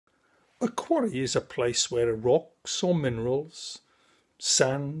A quarry is a place where rocks or minerals,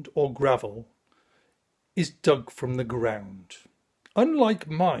 sand or gravel, is dug from the ground.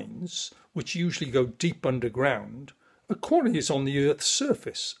 Unlike mines, which usually go deep underground, a quarry is on the earth's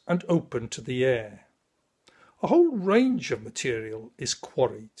surface and open to the air. A whole range of material is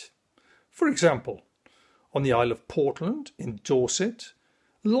quarried. For example, on the Isle of Portland in Dorset,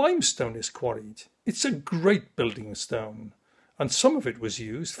 limestone is quarried. It's a great building stone, and some of it was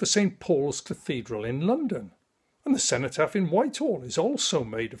used for St. Paul's Cathedral in London, and the cenotaph in Whitehall is also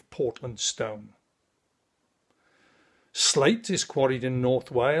made of Portland stone. Slate is quarried in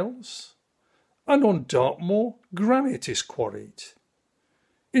North Wales, and on Dartmoor, granite is quarried.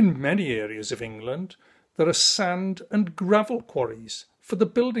 In many areas of England, there are sand and gravel quarries for the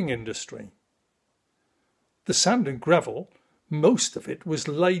building industry. The sand and gravel, most of it was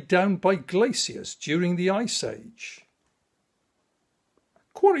laid down by glaciers during the Ice Age.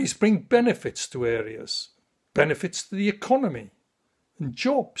 Quarries bring benefits to areas, benefits to the economy and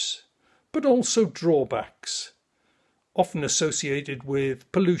jobs, but also drawbacks, often associated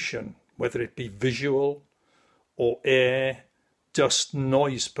with pollution, whether it be visual or air, dust,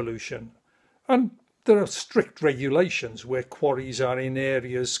 noise pollution. And there are strict regulations where quarries are in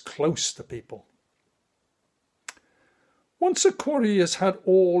areas close to people. Once a quarry has had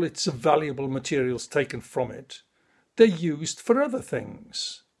all its valuable materials taken from it, they're used for other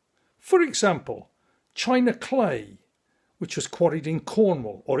things. For example, china clay, which was quarried in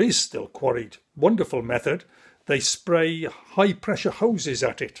Cornwall, or is still quarried. Wonderful method. They spray high-pressure hoses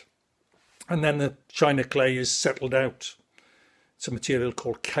at it, and then the china clay is settled out. It's a material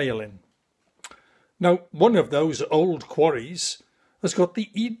called kaolin. Now, one of those old quarries has got the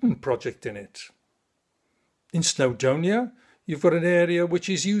Eden Project in it. In Snowdonia, you've got an area which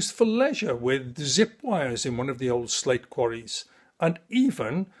is used for leisure with zip wires in one of the old slate quarries, and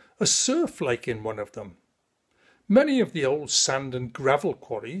even a surf lake in one of them. Many of the old sand and gravel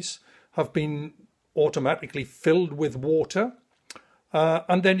quarries have been automatically filled with water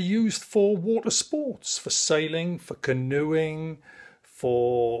and then used for water sports, for sailing, for canoeing,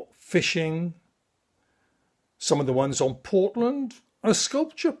 for fishing. Some of the ones on Portland are a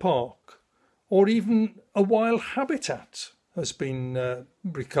sculpture park, or even a wild habitat has been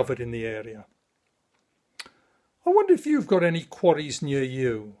recovered in the area. I wonder if you've got any quarries near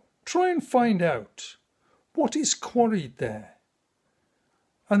you. Try and find out what is quarried there.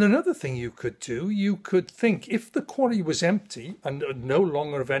 And another thing you could do, you could think, if the quarry was empty and no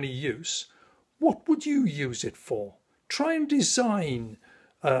longer of any use, what would you use it for? Try and design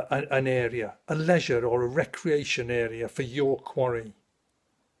an area, a leisure or a recreation area for your quarry.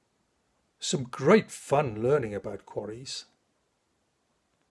 Some great fun learning about quarries.